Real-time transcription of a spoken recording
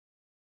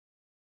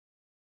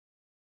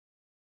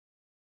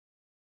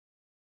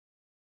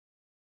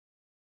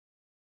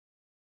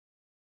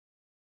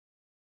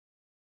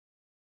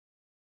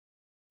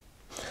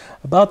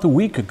About a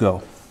week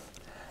ago,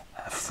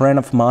 a friend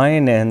of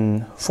mine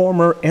and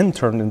former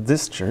intern in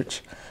this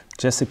church,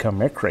 Jessica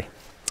McCrae,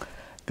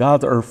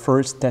 got her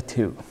first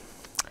tattoo.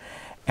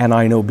 And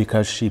I know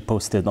because she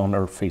posted on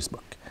her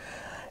Facebook.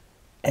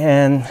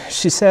 And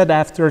she said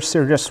after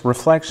serious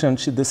reflection,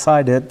 she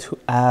decided to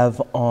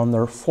have on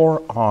her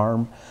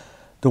forearm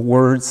the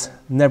words,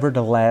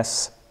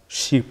 "Nevertheless,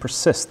 she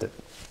persisted,"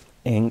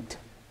 inked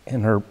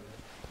in her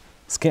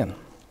skin.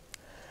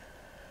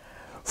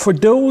 For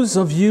those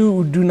of you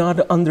who do not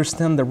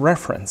understand the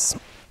reference,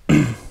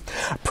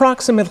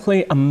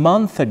 approximately a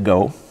month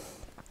ago,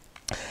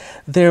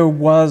 there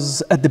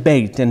was a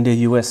debate in the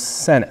US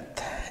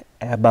Senate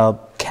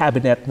about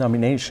cabinet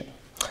nomination.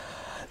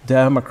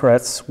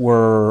 Democrats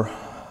were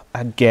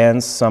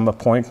against some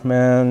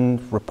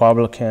appointment,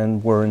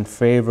 Republicans were in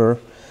favor,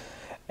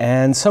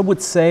 and some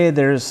would say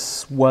there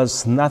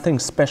was nothing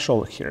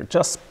special here,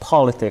 just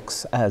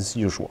politics as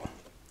usual.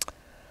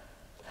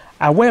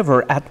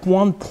 However, at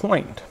one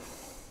point,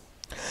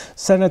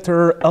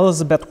 Senator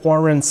Elizabeth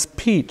Warren's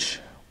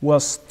speech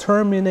was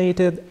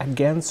terminated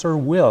against her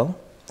will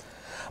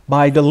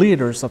by the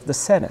leaders of the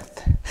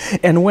Senate.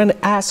 And when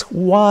asked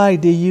why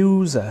they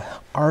use an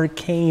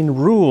arcane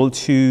rule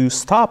to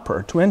stop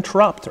her, to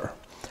interrupt her,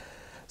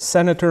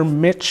 Senator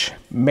Mitch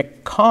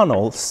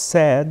McConnell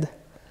said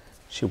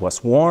she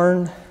was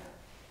warned,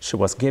 she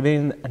was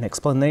given an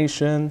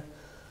explanation,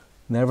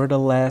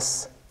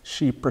 nevertheless,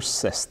 she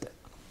persisted.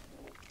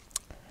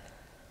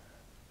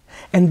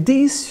 And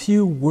these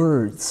few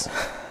words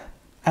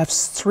have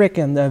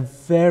stricken a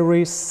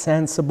very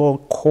sensible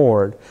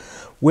chord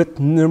with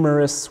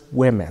numerous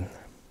women.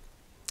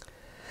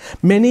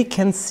 Many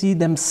can see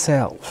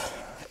themselves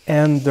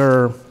and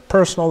their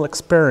personal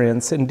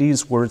experience in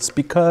these words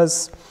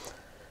because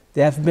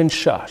they have been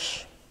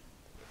shushed,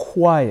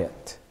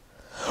 quiet,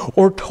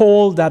 or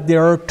told that they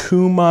are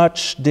too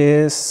much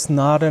this,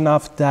 not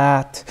enough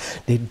that,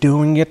 they're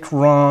doing it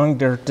wrong,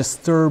 they're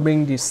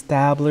disturbing the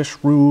established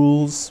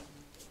rules.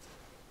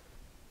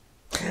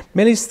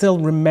 Many still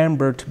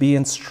remember to be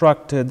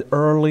instructed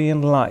early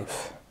in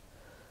life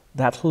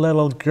that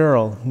little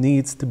girl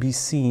needs to be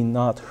seen,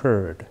 not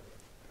heard.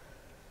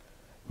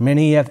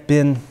 Many have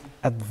been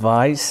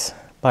advised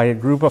by a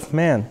group of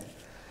men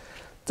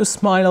to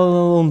smile a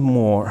little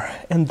more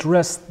and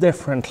dress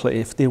differently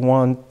if they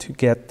want to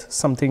get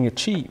something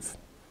achieved.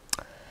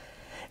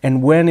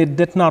 And when it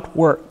did not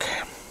work,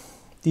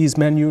 these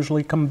men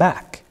usually come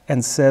back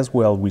and says,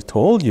 "Well, we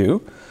told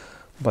you,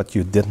 but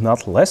you did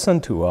not listen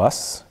to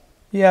us.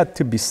 You had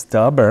to be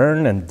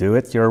stubborn and do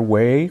it your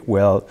way.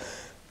 Well,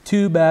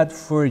 too bad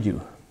for you.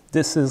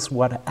 This is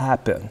what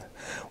happened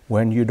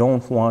when you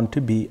don't want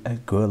to be a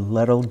good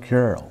little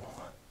girl."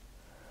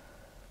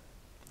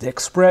 The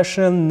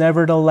expression,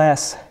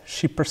 "nevertheless,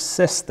 she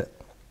persisted,"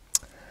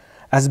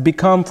 has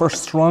become for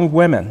strong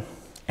women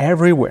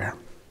everywhere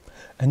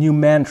a new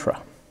mantra,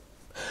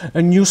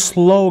 a new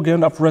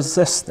slogan of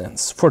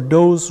resistance for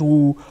those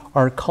who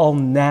are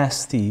called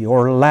nasty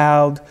or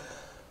loud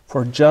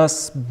for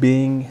just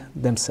being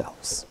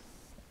themselves.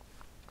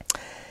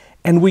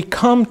 And we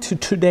come to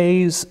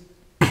today's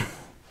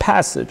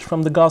passage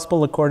from the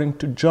Gospel according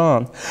to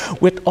John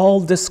with all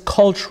this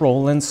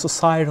cultural and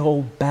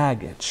societal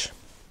baggage.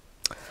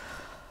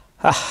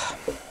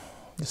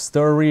 The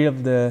story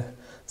of the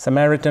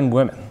Samaritan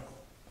woman.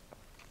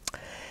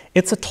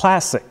 It's a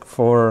classic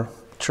for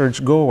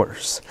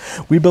churchgoers.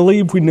 We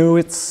believe we know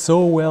it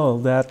so well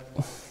that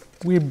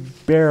we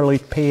barely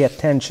pay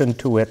attention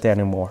to it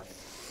anymore.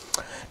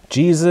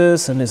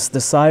 Jesus and his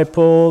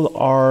disciples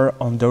are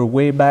on their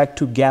way back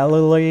to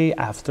Galilee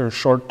after a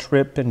short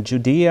trip in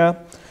Judea,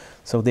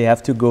 so they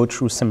have to go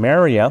through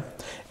Samaria.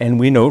 And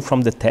we know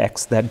from the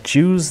text that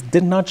Jews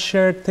did not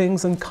share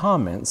things in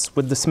common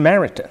with the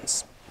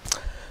Samaritans.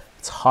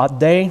 It's a hot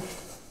day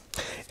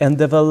in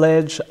the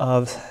village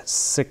of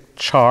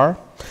Sychar.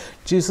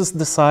 Jesus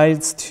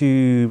decides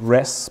to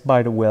rest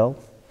by the well.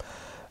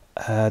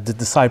 The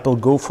disciples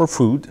go for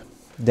food.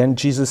 Then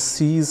Jesus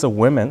sees a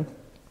woman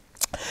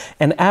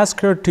and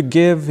asks her to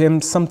give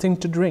him something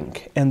to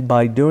drink. And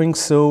by doing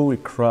so, he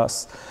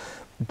crosses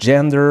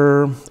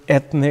gender,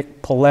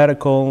 ethnic,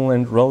 political,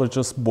 and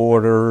religious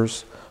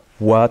borders.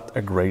 What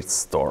a great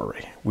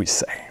story, we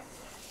say.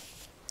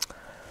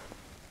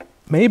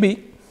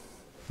 Maybe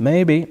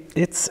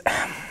it's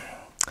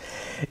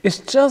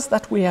just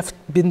that we have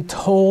been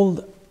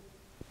told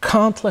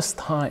countless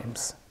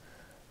times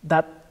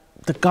that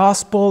the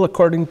gospel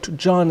according to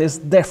John is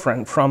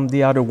different from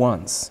the other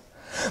ones.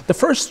 The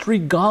first three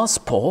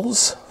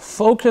Gospels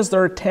focus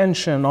their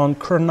attention on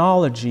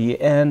chronology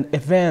and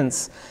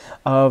events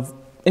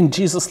in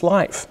Jesus'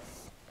 life.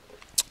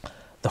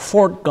 The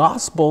fourth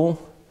Gospel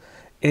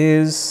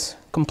is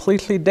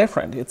completely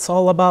different. It's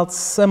all about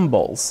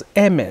symbols,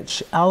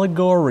 image,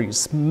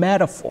 allegories,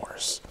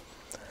 metaphors.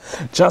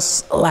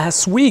 Just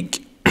last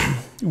week,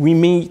 we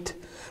met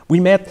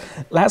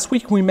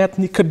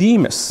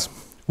Nicodemus,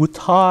 who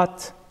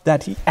thought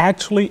that he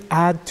actually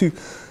had to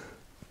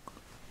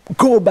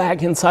go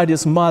back inside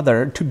his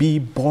mother to be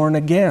born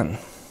again.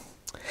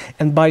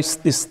 And by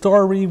this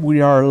story,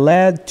 we are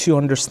led to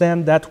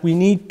understand that we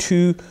need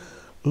to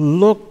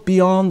look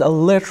beyond a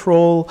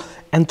literal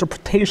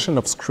interpretation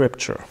of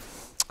Scripture.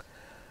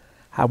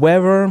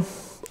 However,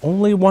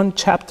 only one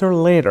chapter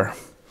later,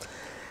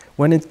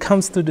 when it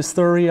comes to the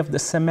story of the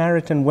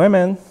Samaritan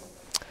women,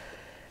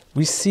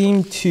 we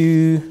seem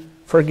to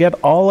forget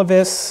all of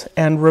this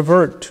and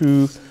revert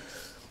to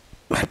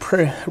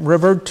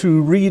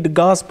read the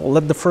gospel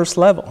at the first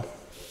level.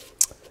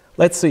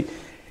 Let's see.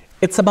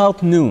 It's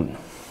about noon.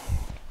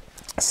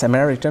 A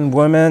Samaritan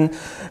woman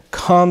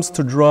comes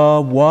to draw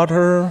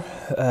water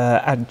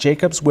at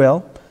Jacob's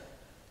well,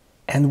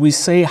 and we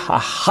say, ha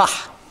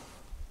ha!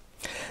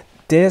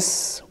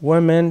 This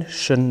woman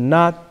should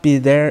not be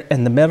there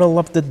in the middle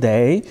of the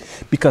day,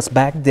 because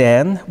back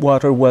then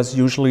water was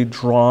usually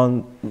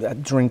drawn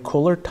during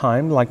cooler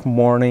time, like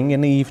morning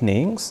and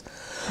evenings.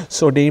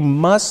 So this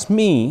must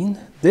mean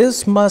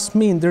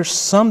there's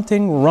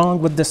something wrong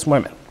with this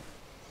woman.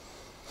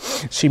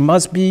 She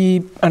must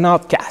be an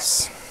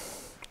outcast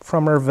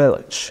from her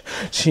village.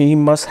 She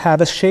must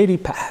have a shady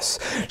past.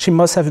 She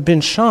must have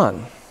been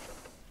shunned.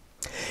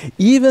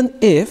 Even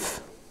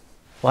if,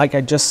 like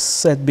I just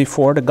said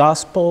before, the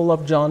Gospel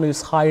of John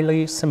is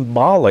highly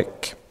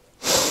symbolic.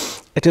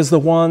 It is the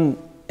one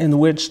in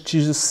which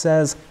Jesus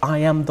says, I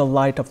am the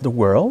light of the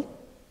world.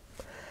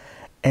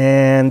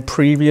 And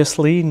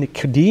previously,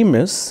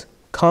 Nicodemus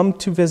come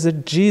to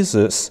visit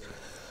Jesus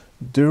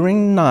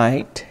during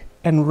night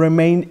and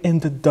remain in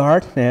the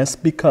darkness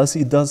because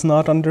he does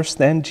not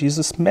understand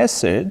Jesus'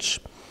 message.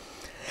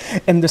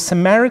 And the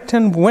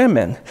Samaritan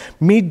women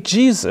meet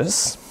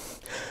Jesus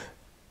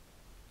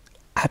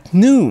at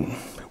noon,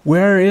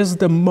 where is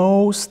the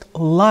most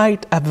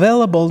light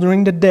available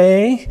during the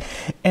day,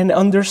 and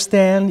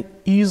understand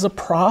he's a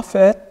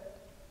prophet.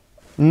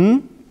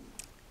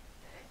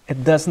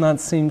 It does not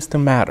seem to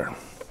matter.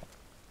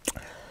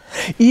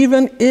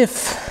 Even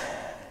if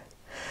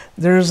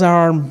there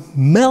are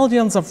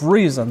millions of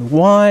reasons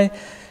why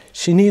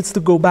she needs to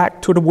go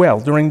back to the well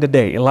during the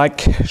day,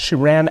 like she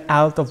ran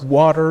out of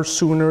water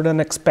sooner than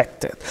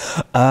expected.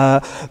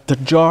 The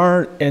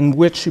jar in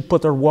which she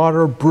put her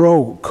water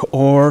broke,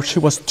 or she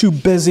was too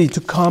busy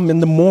to come in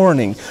the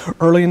morning,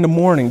 early in the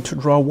morning to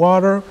draw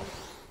water.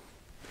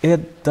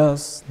 It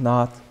does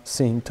not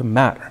seem to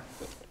matter.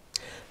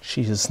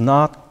 She is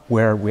not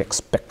where we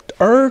expect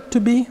her to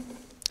be.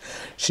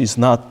 She's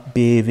not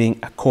behaving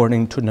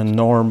according to the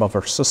norm of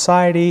her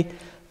society.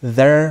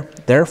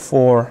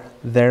 Therefore,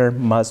 there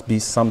must be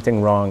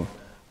something wrong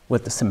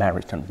with the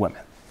Samaritan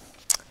women.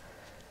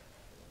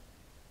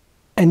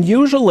 And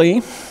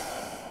usually,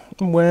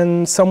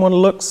 when someone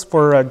looks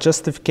for a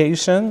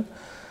justification,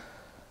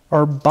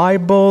 our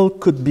Bible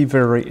could be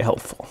very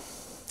helpful.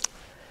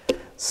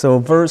 So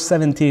verse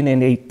 17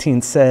 and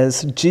 18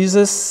 says,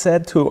 Jesus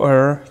said to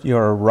her, "You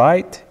are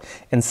right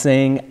in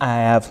saying, I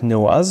have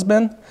no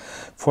husband,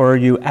 for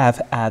you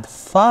have had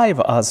 5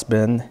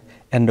 husbands,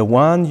 and the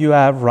one you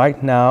have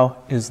right now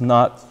is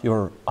not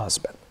your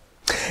husband."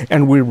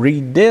 And we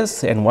read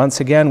this, and once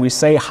again we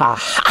say, ha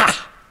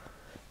ha,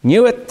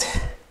 knew it.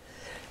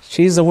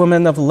 She's a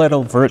woman of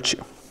little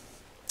virtue.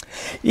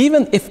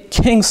 Even if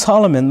King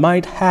Solomon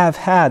might have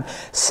had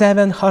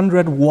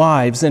 700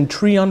 wives and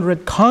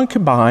 300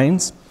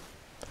 concubines,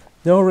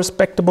 no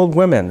respectable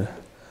woman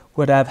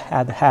would have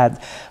had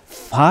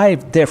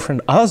 5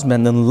 different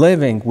husbands and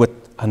living with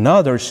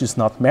another she's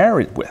not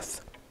married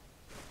with.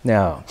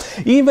 Now,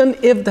 even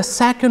if the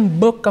 2nd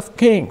book of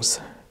Kings,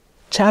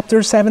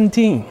 chapter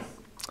 17,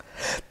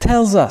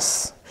 tells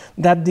us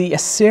that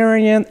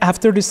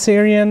after the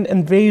Assyrian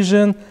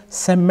invasion,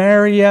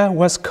 Samaria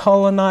was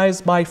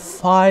colonized by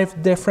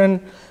 5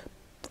 different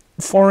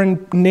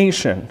foreign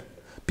nations,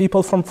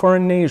 people from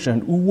foreign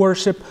nations who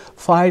worship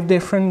 5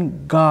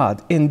 different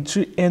gods.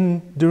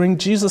 During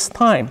Jesus'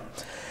 time,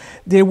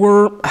 they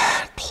were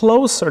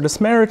closer, the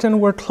Samaritans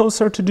were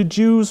closer to the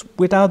Jews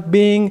without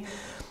being,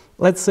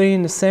 let's say,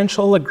 an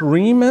essential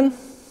agreement.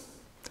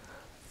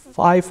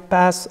 5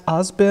 past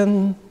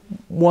husband,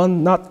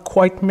 1 not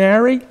quite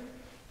married.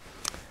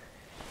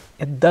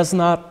 It does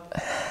not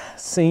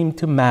seem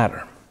to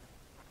matter.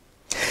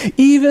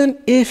 Even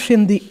if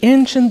in the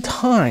ancient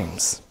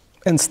times,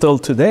 and still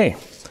today,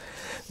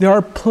 there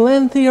are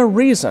plenty of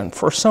reasons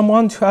for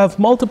someone to have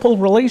multiple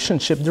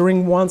relationships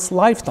during one's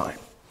lifetime.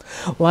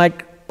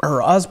 Like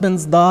her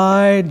husband's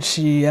died,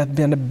 she had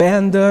been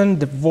abandoned,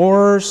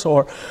 divorced,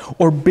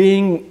 or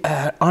being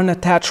an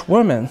unattached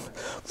woman,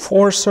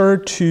 force her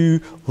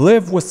to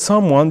live with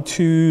someone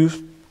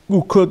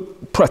who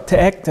could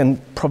protect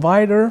and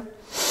provide her.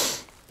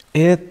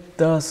 It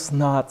does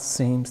not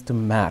seem to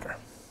matter.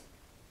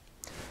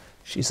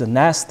 She's a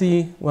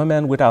nasty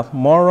woman without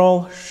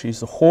moral,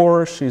 she's a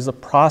whore, she's a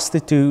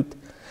prostitute,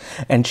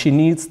 and she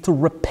needs to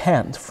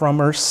repent from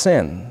her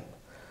sin.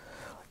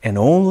 And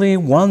only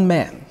one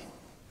man,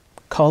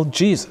 called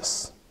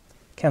Jesus,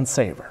 can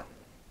save her.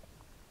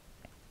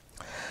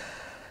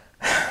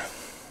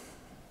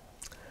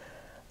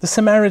 The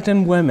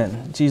Samaritan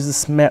women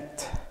Jesus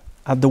met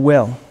at the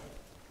well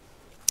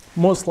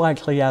most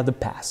likely had a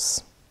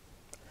past.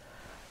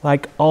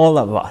 like all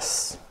of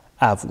us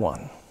have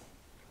one.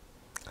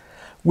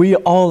 We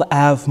all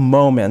have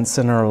moments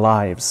in our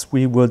lives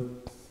we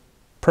would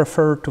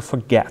prefer to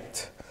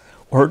forget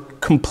or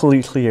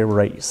completely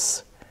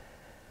erase.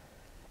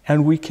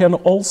 And we can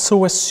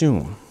also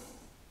assume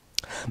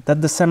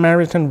that the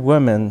Samaritan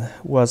woman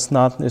was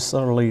not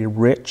necessarily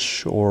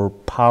rich or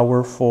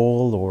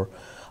powerful or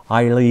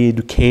highly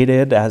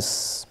educated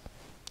as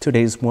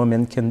today's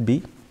women can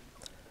be.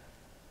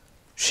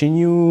 She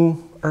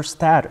knew her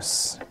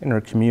status in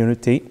her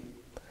community.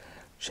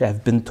 She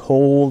had been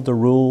told the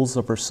rules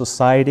of her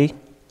society.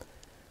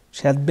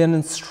 She had been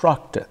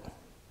instructed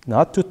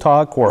not to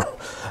talk or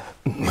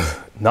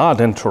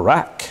not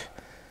interact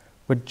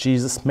with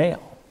Jewish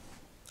males.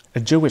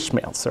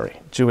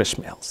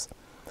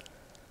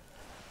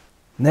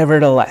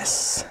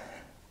 Nevertheless,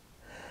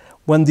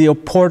 when the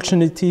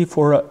opportunity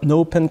for an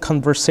open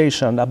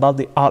conversation about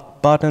the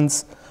hot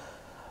buttons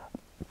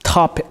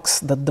topics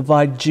that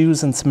divide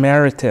Jews and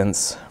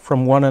Samaritans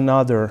from one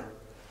another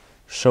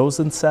shows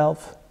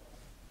itself,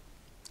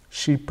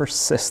 she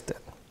persisted.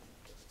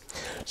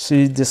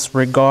 She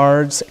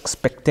disregards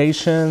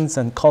expectations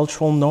and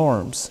cultural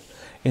norms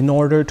in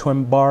order to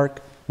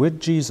embark with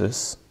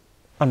Jesus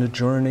on a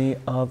journey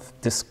of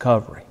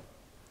discovery.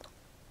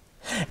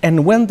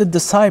 And when the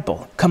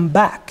disciples come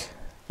back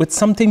with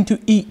something to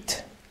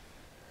eat,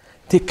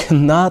 they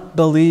cannot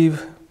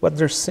believe what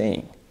they're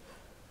seeing.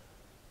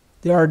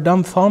 They are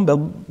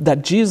dumbfounded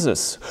that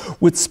Jesus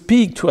would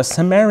speak to a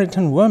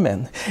Samaritan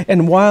woman,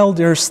 and while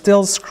they're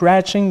still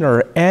scratching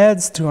their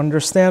heads to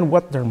understand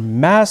their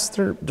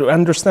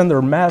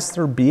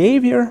master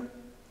behavior,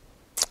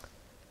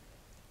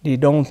 they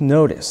don't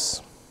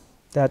notice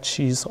that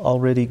she's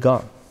already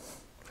gone.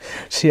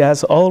 She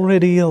has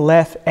already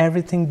left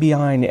everything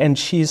behind, and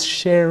she's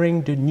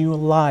sharing the new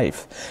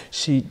life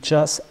she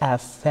just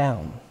has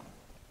found.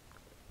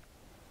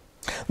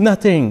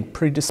 Nothing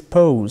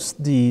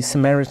predisposed the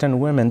Samaritan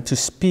women to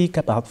speak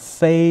about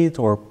faith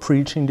or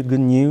preaching the good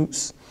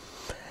news.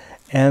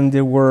 And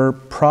there were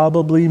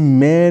probably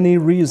many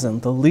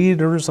reasons the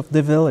leaders of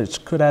the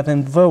village could have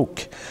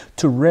invoked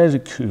to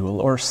ridicule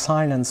or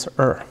silence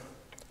her.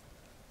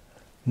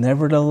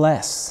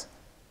 Nevertheless,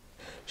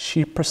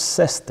 she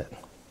persisted,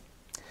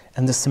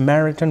 and the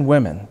Samaritan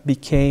women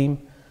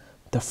became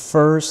the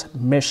first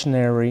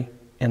missionary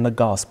in the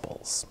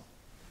Gospels.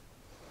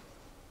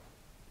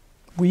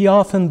 We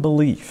often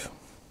believe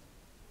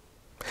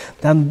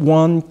that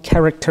one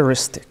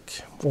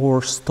characteristic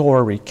or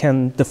story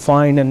can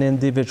define an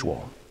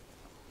individual.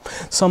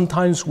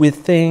 Sometimes we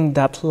think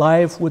that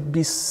life would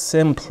be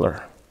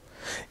simpler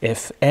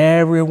if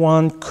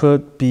everyone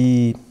could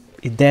be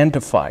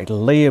identified,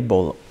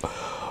 labeled,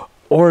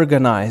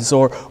 organized,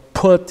 or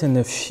put in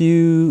a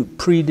few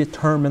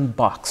predetermined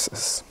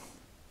boxes.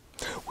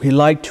 We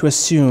like to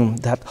assume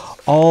that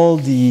all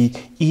the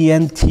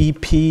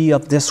ENTP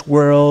of this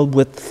world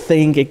would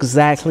think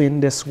exactly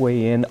in this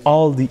way, and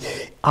all the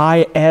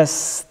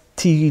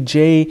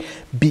ISTJ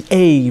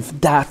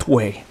behave that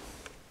way.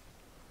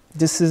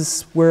 This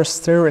is where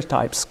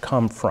stereotypes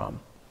come from.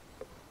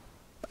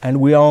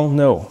 And we all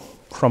know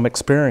from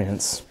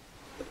experience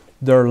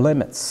their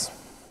limits.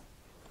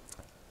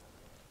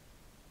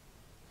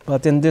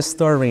 But in this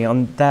story,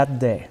 on that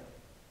day,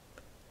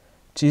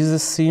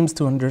 Jesus seems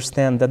to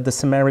understand that the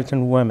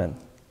Samaritan woman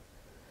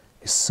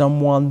is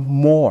someone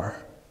more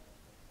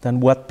than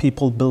what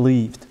people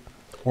believed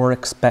or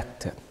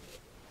expected.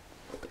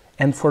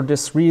 And for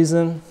this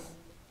reason,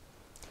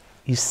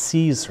 he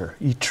sees her.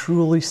 He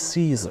truly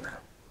sees her.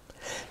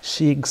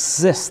 She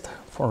exists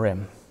for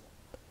him.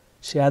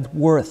 She had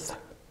worth,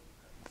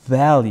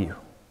 value,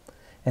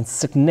 and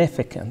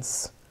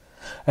significance,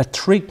 a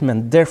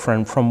treatment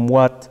different from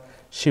what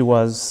she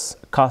was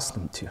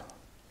accustomed to.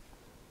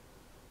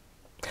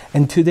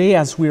 And today,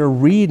 as we are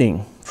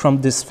reading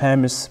from this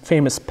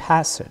famous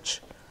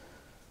passage,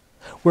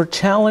 we're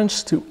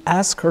challenged to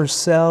ask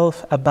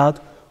ourselves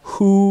about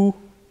who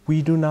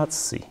we do not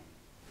see.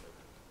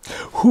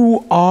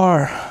 What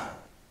are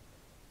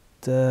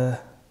the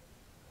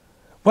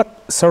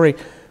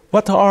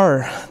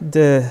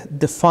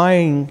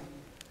defining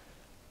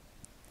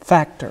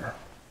factor,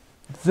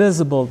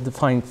 visible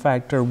defining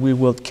factor we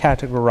will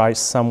categorize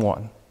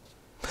someone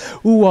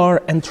who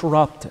are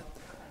interrupted,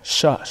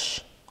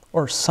 shushed,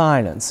 or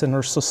silenced in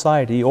our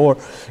society or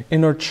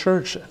in our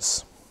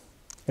churches.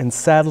 And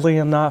sadly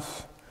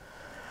enough,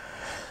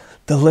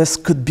 the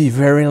list could be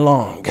very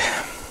long.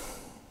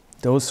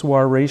 Those who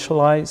are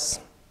racialized,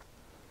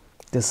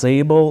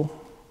 disabled,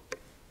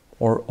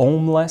 or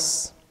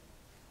homeless.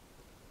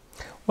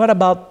 What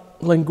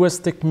about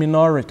linguistic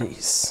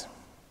minorities,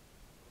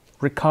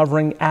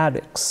 recovering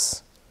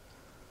addicts,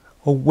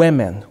 or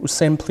women who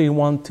simply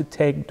want to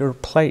take their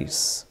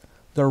place,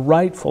 their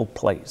rightful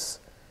place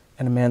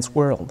in a man's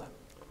world?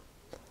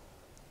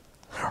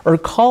 Our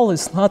call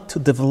is not to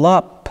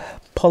develop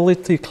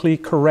politically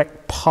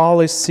correct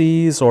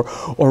policies or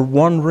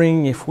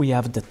wondering if we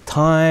have the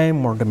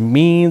time or the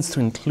means to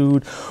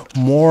include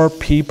more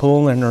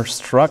people in our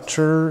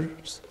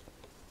structures.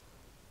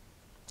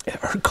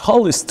 Our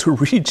call is to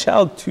reach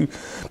out to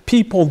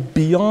people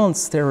beyond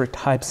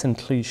stereotypes and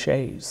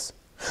cliches.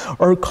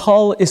 Our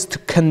call is to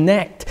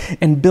connect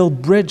and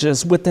build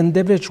bridges with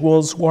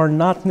individuals who are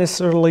not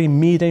necessarily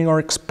meeting our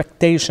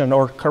expectation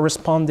or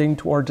corresponding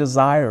to our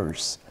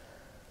desires.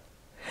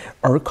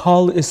 Our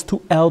call is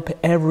to help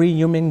every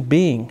human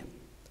being,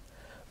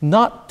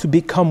 not to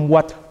become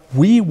what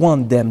we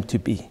want them to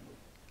be,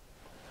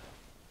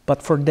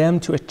 but for them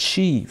to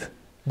achieve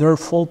their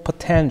full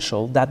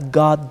potential that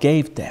God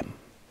gave them.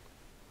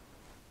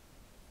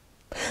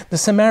 The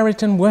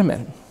Samaritan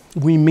women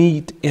we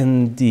meet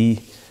in the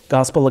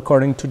Gospel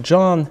according to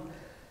John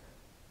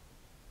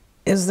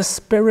is the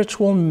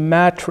spiritual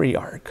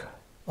matriarch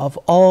of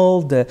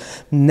all the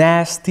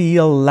nasty,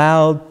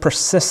 loud,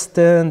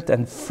 persistent,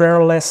 and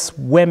fearless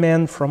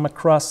women from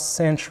across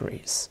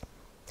centuries.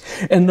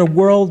 In a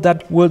world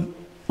that would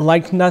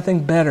like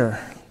nothing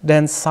better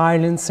than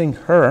silencing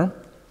her,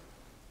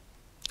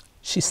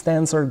 she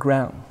stands her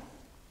ground.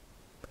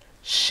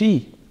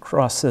 She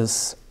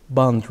crosses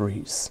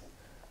boundaries.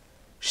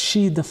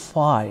 She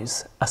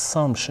defies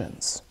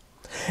assumptions.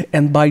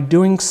 And by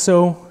doing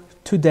so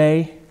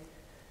today,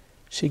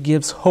 she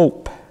gives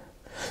hope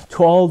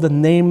to all the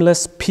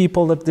nameless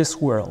people of this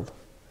world,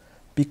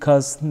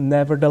 because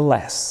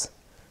nevertheless,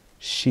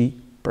 she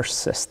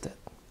persisted.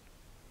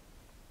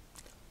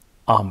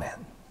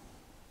 Amen.